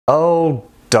Oh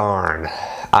darn,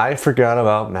 I forgot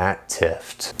about Matt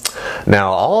Tifft.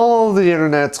 Now all the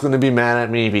internet's going to be mad at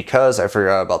me because I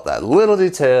forgot about that little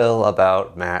detail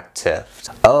about Matt Tifft.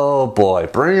 Oh boy,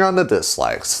 bring on the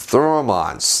dislikes, throw them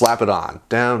on, slap it on,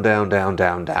 down, down, down,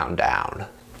 down, down, down.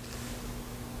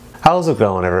 How's it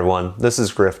going everyone? This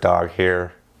is Grifftalks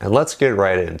here, and let's get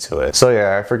right into it. So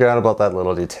yeah, I forgot about that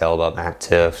little detail about Matt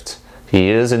Tifft. He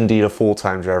is indeed a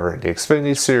full-time driver in the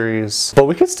Xfinity Series, but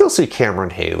we could still see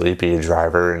Cameron Haley be a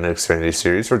driver in the Xfinity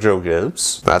Series for Joe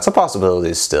Gibbs. That's a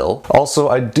possibility still. Also,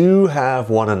 I do have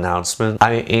one announcement.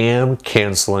 I am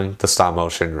canceling the stop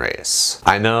motion race.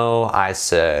 I know I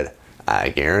said I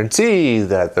guarantee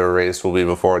that the race will be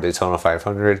before Daytona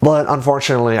 500, but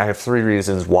unfortunately I have 3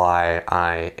 reasons why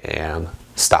I am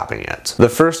stopping it. The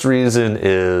first reason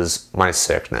is my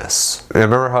sickness.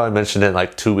 Remember how I mentioned it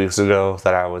like 2 weeks ago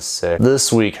that I was sick?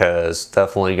 This week has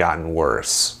definitely gotten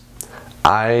worse.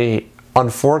 I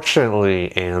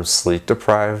unfortunately am sleep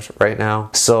deprived right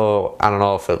now, so I don't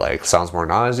know if it like sounds more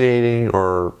nauseating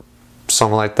or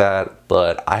something like that,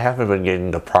 but I haven't been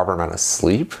getting the proper amount of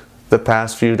sleep the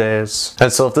past few days.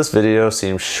 And so if this video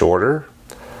seems shorter,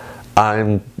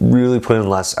 I'm really putting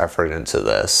less effort into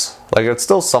this. Like, it's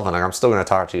still something, like I'm still gonna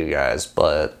talk to you guys,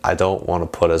 but I don't want to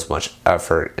put as much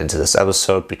effort into this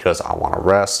episode because I want to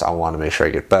rest. I want to make sure I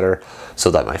get better so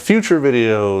that my future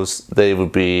videos, they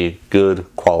would be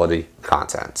good quality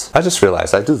content. I just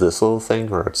realized I do this little thing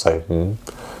where it's like,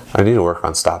 I need to work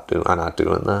on I'm not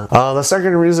doing that. The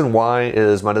second reason why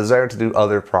is my desire to do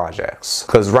other projects.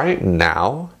 Because right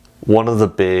now, one of the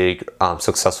big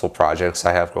successful projects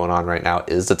I have going on right now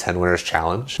is the 10 Winners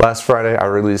Challenge. Last Friday, I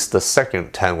released the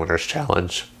second 10 Winners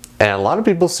Challenge, and a lot of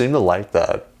people seem to like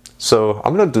that. So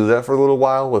I'm gonna do that for a little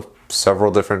while with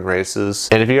several different races.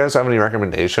 And if you guys have any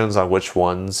recommendations on which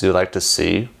ones you'd like to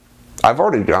see, I've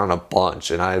already gone a bunch,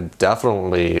 and I'm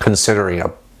definitely considering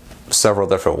several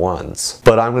different ones.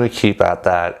 But I'm gonna keep at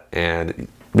that and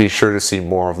be sure to see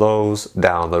more of those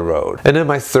down the road. And then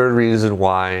my third reason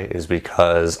why is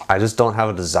because I just don't have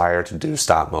a desire to do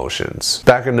stop motions.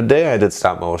 Back in the day I did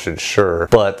stop motion, sure,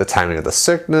 but the timing of the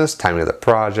sickness, timing of the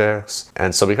projects,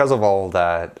 and so because of all of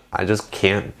that, I just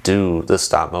can't do the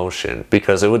stop motion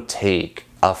because it would take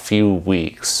a few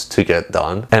weeks to get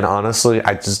done. And honestly,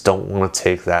 I just don't want to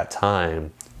take that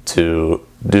time to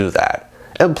do that.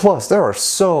 And plus, there are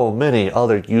so many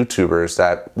other YouTubers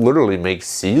that literally make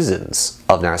seasons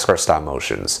of NASCAR stop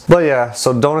motions. But yeah,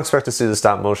 so don't expect to see the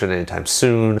stop motion anytime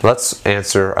soon. Let's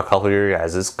answer a couple of your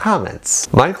guys'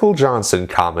 comments. Michael Johnson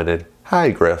commented,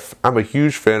 "Hi Griff, I'm a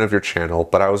huge fan of your channel,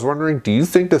 but I was wondering, do you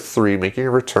think the 3 making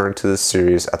a return to the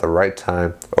series at the right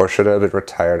time, or should it have been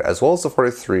retired, as well as the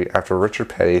 43 after Richard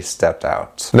Petty stepped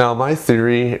out?" Now, my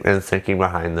theory and thinking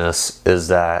behind this is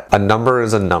that a number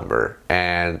is a number,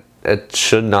 and it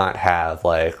should not have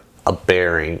like a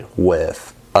bearing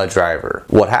with a driver.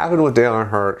 What happened with Dale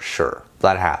Earnhardt, sure,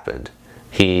 that happened.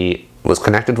 He was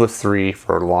connected with 3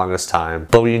 for the longest time,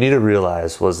 but what you need to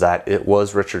realize was that it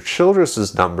was Richard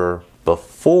Childress's number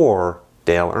before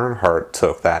Dale Earnhardt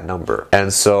took that number.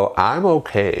 And so I'm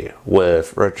okay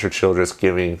with Richard Childress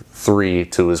giving 3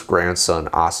 to his grandson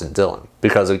Austin Dillon,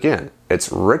 because again,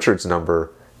 it's Richard's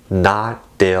number, not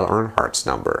Dale Earnhardt's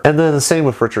number. And then the same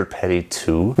with Richard Petty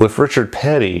too. With Richard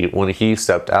Petty, when he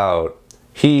stepped out,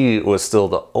 he was still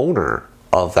the owner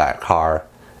of that car.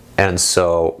 And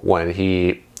so when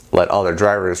he let other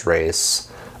drivers race,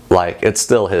 like, it's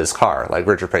still his car. Like,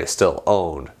 Richard Petty still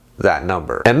owned that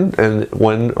number. And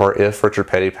when or if Richard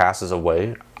Petty passes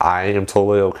away, I am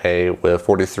totally okay with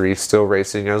 43 still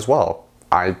racing as well.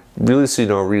 I really see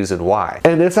no reason why.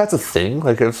 And if that's a thing,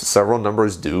 like if several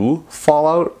numbers do fall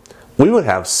out, we would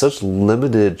have such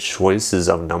limited choices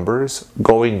of numbers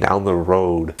going down the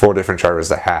road for different drivers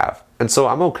to have. And so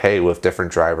I'm okay with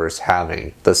different drivers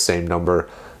having the same number,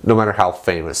 no matter how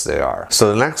famous they are. So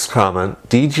the next comment,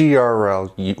 DGRLYT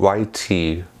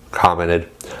commented,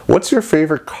 "What's your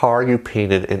favorite car you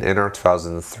painted in NR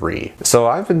 2003? So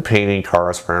I've been painting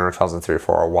cars for NR 2003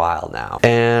 for a while now.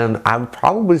 And I would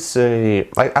probably say,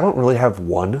 like, I don't really have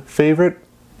one favorite,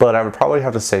 but I would probably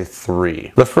have to say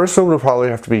 3. The first one would probably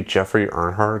have to be Jeffrey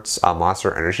Earnhardt's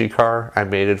Monster Energy car. I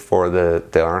made it for the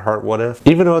Dale Earnhardt What If.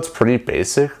 Even though it's pretty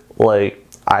basic, like,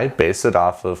 I based it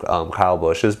off of Kyle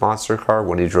Busch's monster car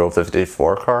when he drove the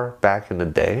 54 car back in the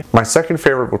day. My second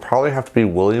favorite would probably have to be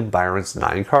William Byron's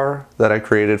 9 car that I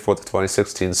created for the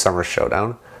 2016 Summer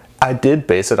Showdown. I did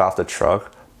base it off the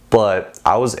truck, but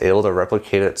I was able to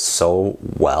replicate it so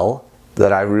well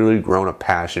that I've really grown a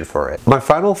passion for it. My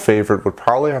final favorite would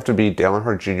probably have to be Dale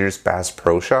Earnhardt Jr.'s Bass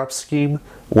Pro Shop scheme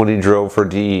when he drove for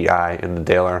DEI in the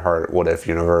Dale Earnhardt What If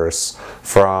universe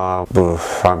from,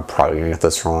 I'm probably gonna get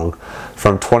this wrong,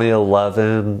 from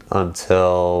 2011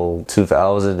 until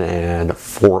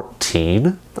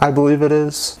 2014, I believe it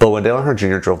is. But when Dale Earnhardt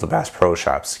Jr. drove the Bass Pro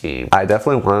Shop scheme, I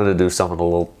definitely wanted to do something a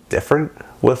little different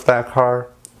with that car,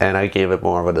 and I gave it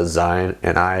more of a design,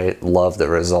 and I love the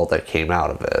result that came out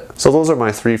of it. So those are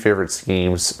my 3 favorite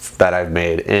schemes that I've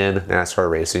made in NASCAR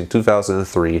Racing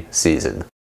 2003 season.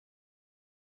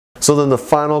 So then the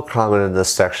final comment in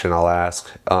this section I'll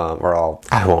ask, I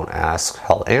won't ask,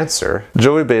 I'll answer.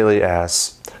 Joey Bailey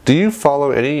asks, do you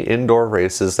follow any indoor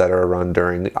races that are run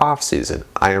during the off season?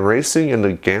 I am racing in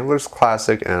the Gamblers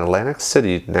Classic in Atlantic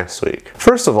City next week.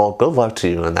 First of all, good luck to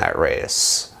you in that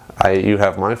race. You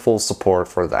have my full support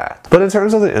for that. But in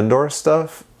terms of the indoor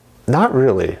stuff, not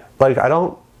really. Like,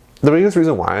 the biggest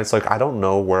reason why is like, I don't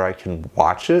know where I can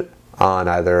watch it on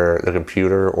either the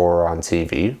computer or on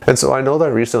TV. And so I know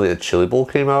that recently the Chili Bowl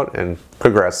came out, and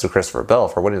congrats to Christopher Bell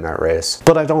for winning that race.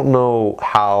 But I don't know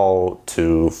how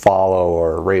to follow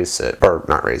or race it, or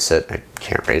not race it, I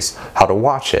can't race, how to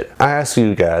watch it. I ask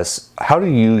you guys, how do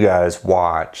you guys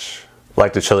watch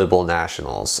like the Chili Bowl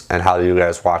Nationals, and how do you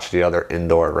guys watch the other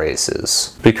indoor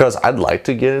races? Because I'd like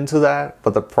to get into that,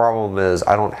 but the problem is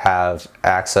I don't have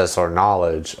access or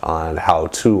knowledge on how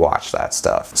to watch that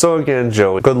stuff. So again,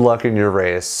 Joey, good luck in your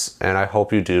race, and I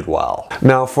hope you did well.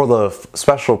 Now for the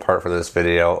special part for this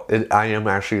video, I am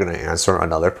actually going to answer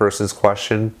another person's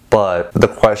question, but the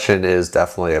question is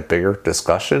definitely a bigger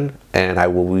discussion, and I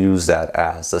will use that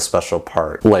as the special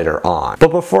part later on.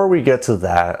 But before we get to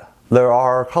that, there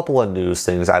are a couple of news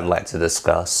things I'd like to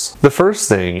discuss. The first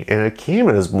thing, and it came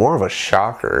as more of a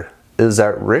shocker, is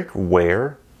that Rick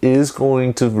Ware is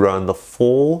going to run the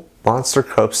full Monster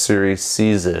Cup Series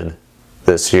season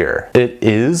this year. It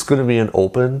is going to be an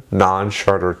open,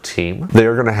 non-charter team. They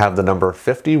are going to have the number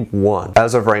 51.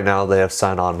 As of right now, they have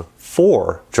signed on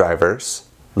 4 drivers,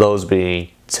 those being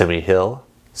Timmy Hill,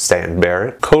 Stan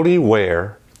Barrett, Cody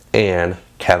Ware, and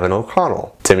Kevin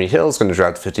O'Connell. Timmy Hill is going to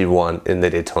drive the 51 in the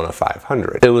Daytona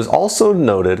 500. It was also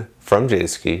noted from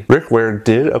J-Ski, Rick Ware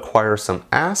did acquire some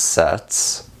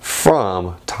assets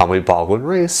from Tommy Baldwin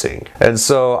Racing. And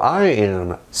so I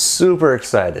am super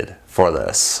excited for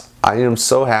this. I am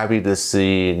so happy to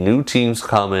see new teams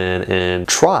come in and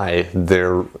try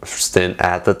their stint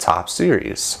at the top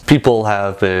series. People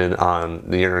have been on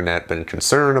the internet been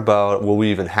concerned about, will we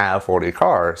even have 40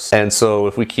 cars? And so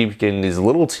if we keep getting these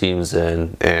little teams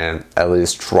in and at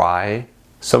least try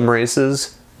some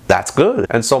races, that's good.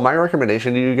 And so my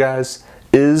recommendation to you guys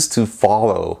is to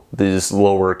follow these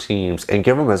lower teams and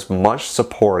give them as much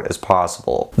support as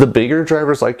possible. The bigger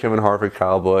drivers like Kevin Harvick,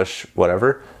 Kyle Busch,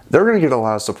 whatever, they're going to get a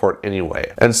lot of support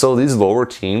anyway. And so these lower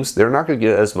teams, they're not going to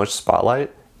get as much spotlight.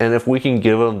 And if we can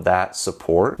give them that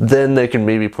support, then they can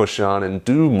maybe push on and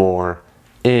do more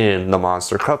in the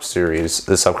Monster Cup Series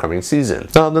this upcoming season.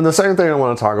 Then the second thing I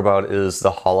want to talk about is the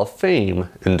Hall of Fame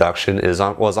induction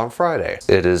was on Friday.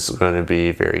 It is going to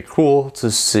be very cool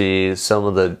to see some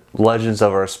of the legends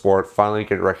of our sport finally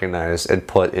get recognized and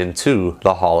put into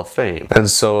the Hall of Fame. And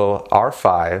so our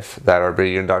 5 that are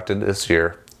being inducted this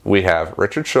year, we have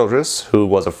Richard Childress, who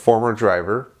was a former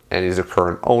driver and he's a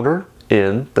current owner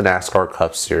in the NASCAR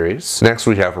Cup Series. Next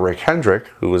we have Rick Hendrick,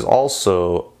 who is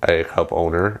also a Cup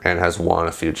owner and has won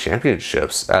a few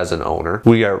championships as an owner.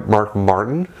 We got Mark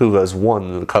Martin, who has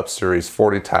won the Cup Series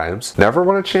 40 times. Never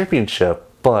won a championship,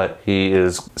 but he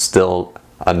is still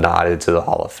nodded to the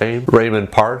Hall of Fame.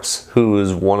 Raymond Parks, who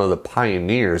is one of the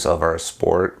pioneers of our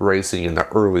sport, racing in the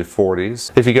early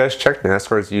 40s. If you guys check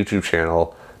NASCAR's YouTube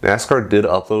channel, NASCAR did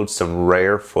upload some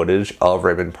rare footage of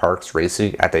Raymond Parks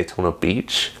racing at Daytona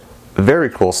Beach. Very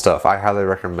cool stuff. I highly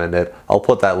recommend it. I'll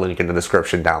put that link in the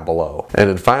description down below. And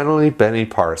then finally, Benny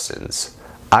Parsons.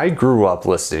 I grew up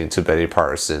listening to Benny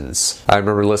Parsons. I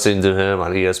remember listening to him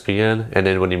on ESPN, and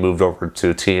then when he moved over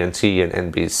to TNT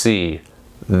and NBC,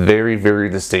 very, very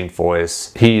distinct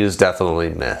voice. He is definitely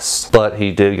missed. But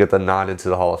he did get the nod into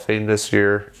the Hall of Fame this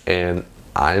year, and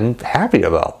I'm happy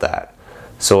about that.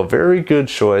 So a very good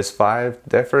choice. 5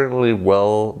 definitely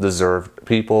well-deserved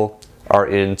people are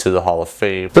into the Hall of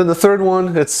Fame. Then the third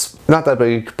one, it's not that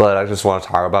big, but I just want to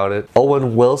talk about it.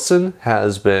 Owen Wilson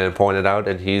has been pointed out,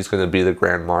 and he's going to be the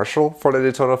Grand Marshal for the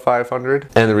Daytona 500.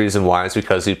 And the reason why is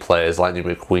because he plays Lightning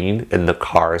McQueen in the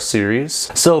Car Series.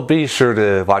 So be sure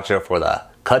to watch out for the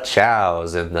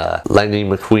ka-chows and the Lightning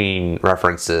McQueen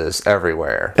references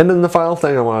everywhere. And then the final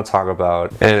thing I want to talk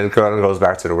about, and it kind of goes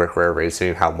back to the Rick Ware Racing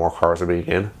and how more cars are being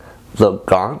in, the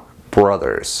Gaunt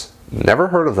brothers. Never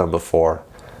heard of them before.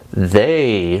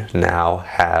 They now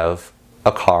have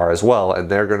a car as well, and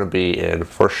they're going to be in,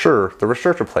 for sure, the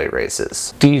restrictor plate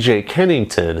races. DJ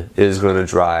Kennington is going to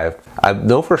drive. I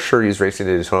know for sure he's racing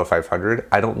the Daytona 500.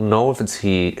 I don't know if it's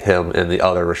him in the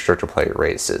other restrictor plate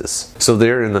races. So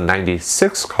they're in the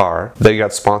 96 car. They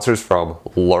got sponsors from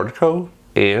Lordco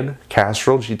and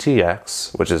Castrol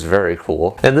GTX, which is very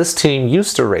cool. And this team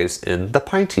used to race in the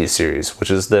Pinty series,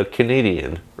 which is the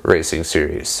Canadian racing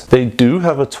series. They do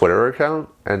have a Twitter account,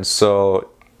 and so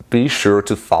be sure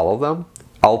to follow them.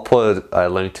 I'll put a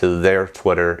link to their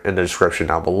Twitter in the description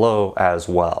down below as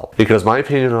well. Because my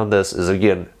opinion on this is,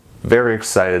 again, very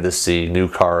excited to see new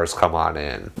cars come on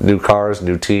in. New cars,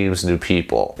 new teams, new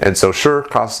people. And so sure,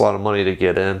 it costs a lot of money to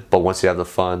get in, but once you have the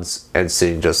funds and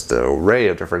seeing just the array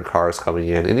of different cars coming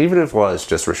in, and even if it was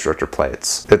just restrictor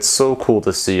plates, it's so cool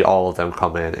to see all of them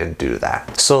come in and do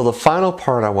that. So the final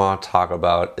part I want to talk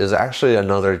about is actually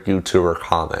another YouTuber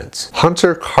comment.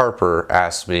 Hunter Carper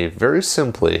asked me very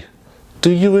simply, do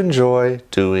you enjoy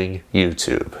doing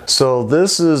YouTube? So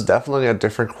this is definitely a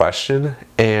different question,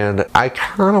 and I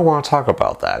kind of want to talk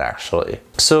about that actually.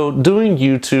 So doing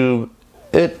YouTube,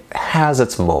 it has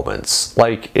its moments.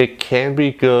 Like, it can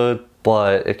be good,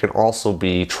 but it can also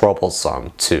be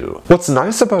troublesome too. What's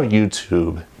nice about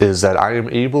YouTube is that I am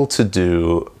able to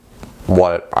do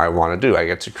what I want to do. I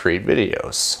get to create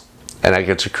videos, and I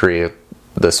get to create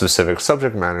the specific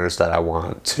subject matters that I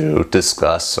want to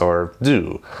discuss or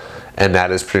do. And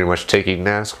that is pretty much taking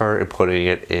NASCAR and putting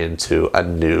it into a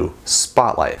new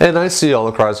spotlight. And I see all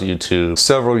across YouTube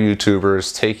several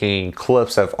YouTubers taking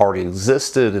clips that have already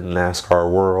existed in the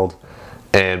NASCAR world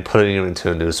and putting them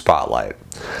into a new spotlight.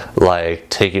 Like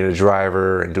taking a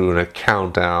driver and doing a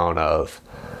countdown of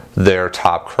their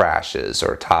top crashes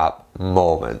or top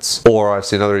moments. Or I've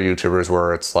seen other YouTubers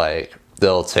where it's like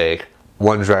they'll take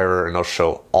one driver and they'll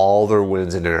show all their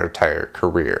wins in their entire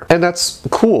career. And that's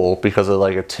cool because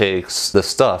it takes the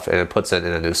stuff and it puts it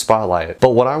in a new spotlight. But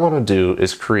what I want to do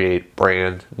is create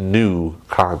brand new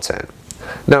content.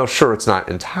 Now, sure, it's not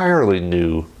entirely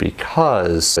new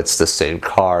because it's the same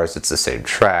cars, it's the same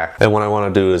track. And what I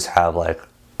want to do is have like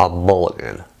a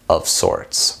mulligan of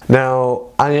sorts. Now,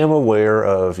 I am aware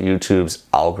of YouTube's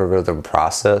algorithm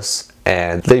process,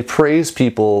 and they praise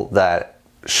people that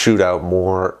shoot out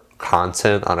more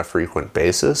content on a frequent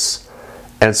basis.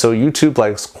 And so YouTube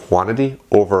likes quantity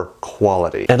over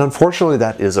quality. And unfortunately,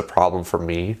 that is a problem for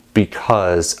me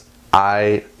because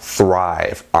I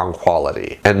thrive on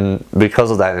quality. And because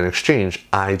of that, in exchange,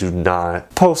 I do not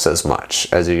post as much,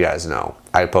 as you guys know.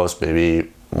 I post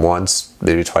maybe once,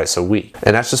 maybe twice a week.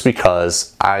 And that's just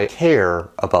because I care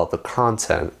about the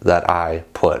content that I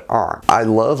put on. I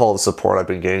love all the support I've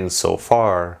been getting so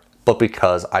far, but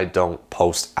because I don't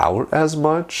post out as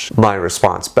much, my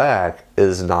response back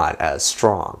is not as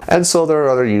strong. And so there are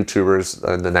other YouTubers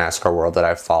in the NASCAR world that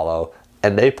I follow,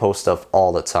 and they post stuff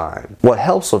all the time. What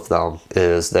helps with them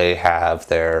is they have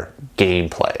their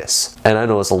gameplays. And I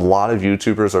notice a lot of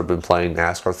YouTubers have been playing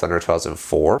NASCAR Thunder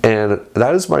 2004, and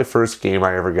that is my first game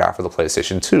I ever got for the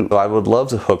PlayStation 2. So I would love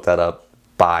to hook that up,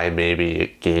 buy maybe a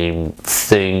game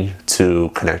thing to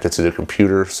connect it to the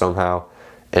computer somehow,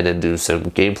 and then do some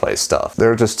gameplay stuff. There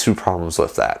are just two problems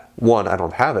with that. One, I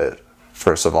don't have it,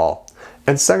 first of all.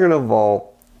 And second of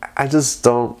all, I just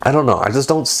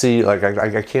don't see, like,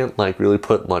 I can't like really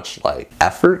put much like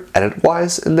effort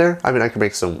edit-wise in there. I mean, I can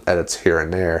make some edits here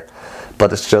and there,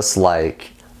 but it's just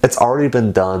like, it's already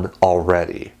been done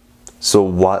already. So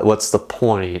what's the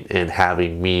point in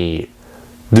having me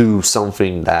do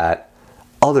something that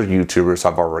other YouTubers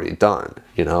have already done,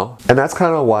 you know? And that's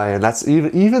kind of why, and that's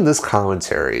even this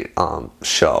commentary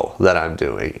show that I'm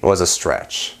doing was a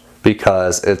stretch,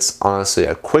 because it's honestly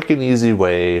a quick and easy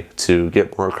way to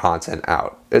get more content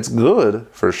out. It's good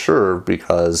for sure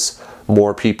because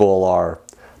more people are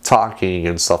talking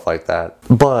and stuff like that,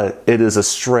 but it is a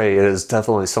stray. It is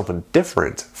definitely something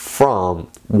different from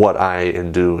what I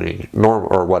am doing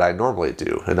what I normally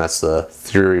do, and that's the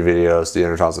theory videos, the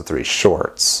 2003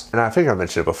 shorts. And I think I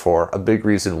mentioned it before, a big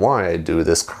reason why I do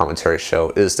this commentary show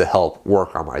is to help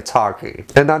work on my talking,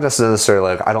 and not just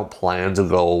necessarily like I don't plan to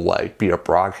go like be a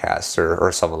broadcaster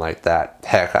or something like that.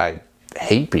 Heck, I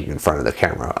hate being in front of the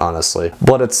camera, honestly,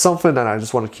 but it's something that I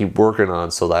just want to keep working on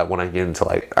so that when I get into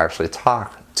like actually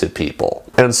talk to people.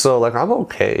 And so like I'm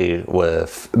okay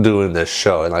with doing this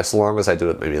show, and as long as I do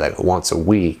it maybe like once a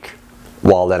week,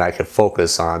 while then I can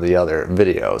focus on the other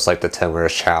videos like the 10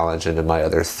 Wares challenge and then my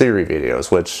other theory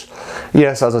videos, which,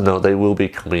 yes, as a note, they will be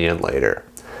coming in later.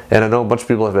 And I know a bunch of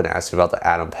people have been asking about the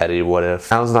Adam Petty what if.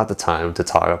 Now's not the time to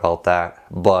talk about that,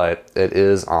 but it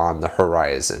is on the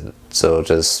horizon. So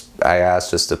I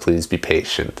ask just to please be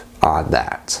patient on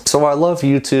that. So I love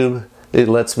YouTube. It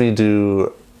lets me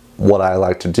do what I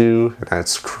like to do, and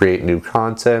that's create new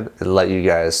content and let you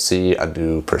guys see a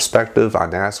new perspective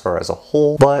on NASCAR as a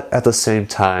whole. But at the same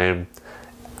time,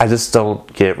 I just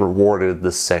don't get rewarded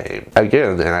the same.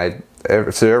 Again, and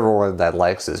to everyone that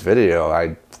likes this video,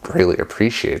 I greatly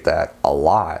appreciate that a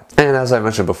lot. And as I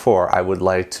mentioned before, I would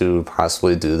like to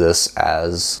possibly do this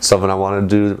as something I want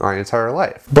to do my entire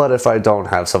life. But if I don't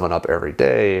have someone up every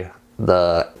day,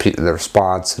 the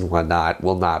response and whatnot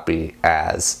will not be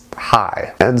as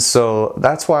high. And so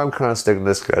that's why I'm kind of sticking to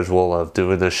the schedule of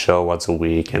doing this show once a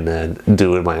week and then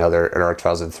doing my other NR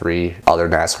 2003 other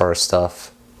NASCAR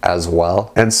stuff as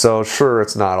well. And so sure,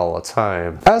 it's not all the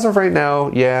time. As of right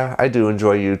now, yeah, I do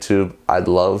enjoy YouTube. I'd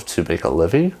love to make a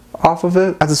living off of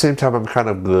it. At the same time, I'm kind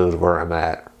of good where I'm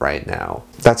at right now.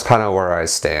 That's kind of where I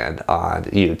stand on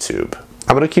YouTube.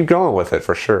 I'm gonna keep going with it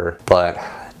for sure, but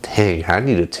dang, I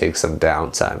need to take some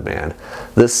downtime, man.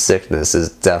 This sickness is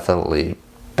definitely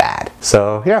bad.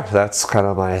 So yeah, that's kind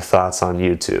of my thoughts on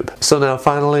YouTube. So now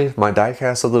finally, my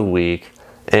diecast of the week.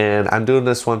 And I'm doing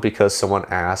this one because someone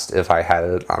asked if I had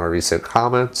it on a recent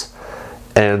comment.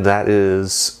 And that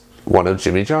is one of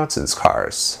Jimmie Johnson's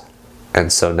cars.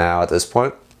 And so now at this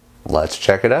point, let's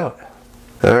check it out.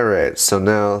 Alright, so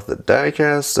now the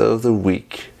diecast of the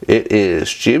week. It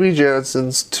is Jimmie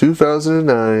Johnson's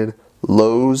 2009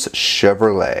 Lowe's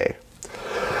Chevrolet.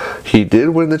 He did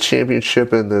win the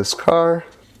championship in this car.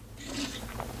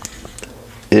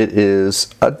 It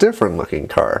is a different looking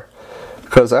car.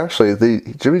 Because actually,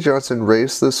 Jimmie Johnson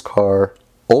raced this car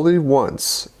only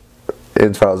once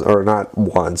in 2000, or not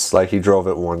once, like he drove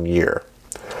it 1 year.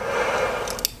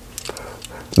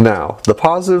 Now, the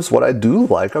positives, what I do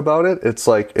like about it, it's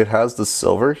like it has the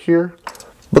silver here,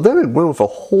 but then it went with a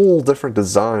whole different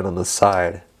design on the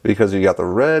side. Because you got the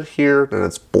red here, then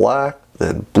it's black,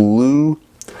 then blue,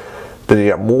 then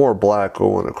you got more black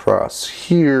going across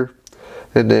here,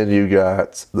 and then you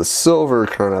got the silver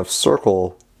kind of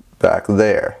circle back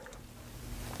there.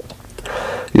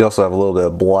 You also have a little bit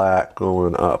of black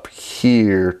going up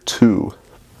here too.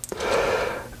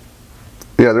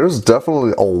 Yeah, there's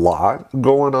definitely a lot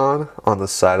going on the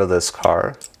side of this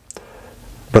car,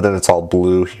 but then it's all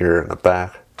blue here in the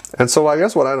back. And so I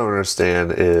guess what I don't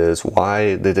understand is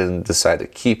why they didn't decide to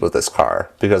keep with this car,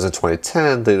 because in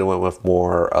 2010 they went with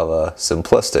more of a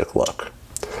simplistic look.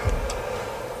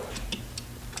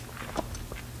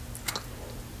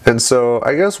 And so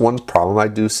I guess one problem I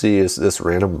do see is this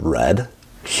random red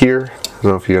here. I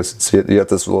don't know if you guys can see it. You got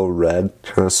this little red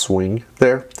kind of swing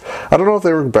there. I don't know if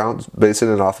they were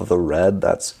basing it off of the red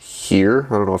that's here.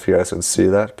 I don't know if you guys can see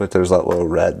that, but there's that little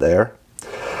red there.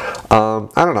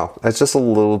 I don't know. It's just a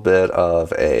little bit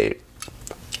of a,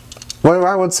 well,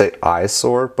 I would say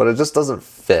eyesore, but it just doesn't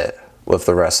fit with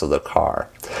the rest of the car.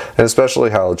 And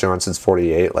especially how Johnson's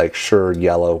 48, like sure,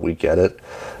 yellow, we get it,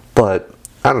 but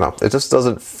I don't know, it just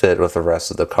doesn't fit with the rest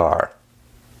of the car.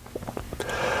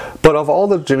 But of all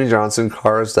the Jimmie Johnson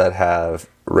cars that have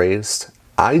raced,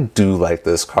 I do like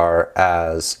this car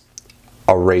as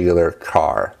a regular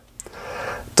car.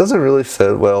 It doesn't really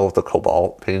fit well with the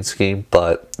Cobalt paint scheme,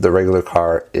 but the regular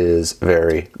car is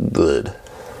very good.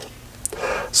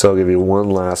 So I'll give you one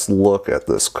last look at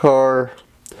this car.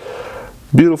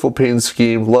 Beautiful paint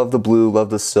scheme, love the blue, love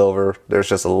the silver. There's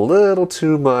just a little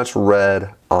too much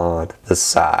red on the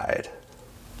side.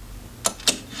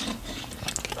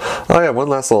 Oh yeah, one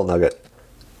last little nugget.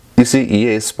 You see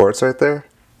EA Sports right there?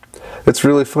 It's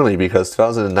really funny because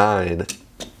 2009,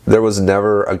 there was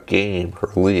never a game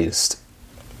released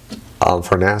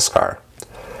for NASCAR.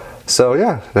 So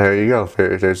yeah, there you go.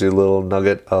 There's your little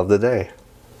nugget of the day.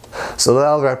 So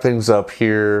that'll wrap things up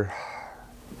here.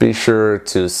 Be sure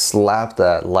to slap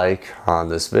that like on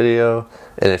this video,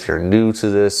 and if you're new to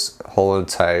this whole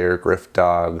entire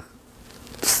Griffdog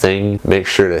thing, make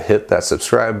sure to hit that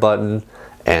subscribe button.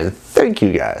 And thank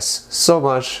you guys so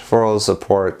much for all the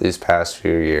support these past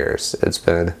few years. It's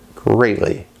been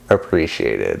greatly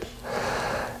appreciated.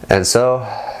 And so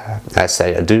I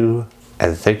say adieu,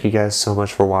 and thank you guys so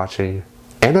much for watching.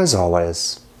 And as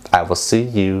always, I will see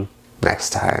you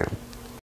next time.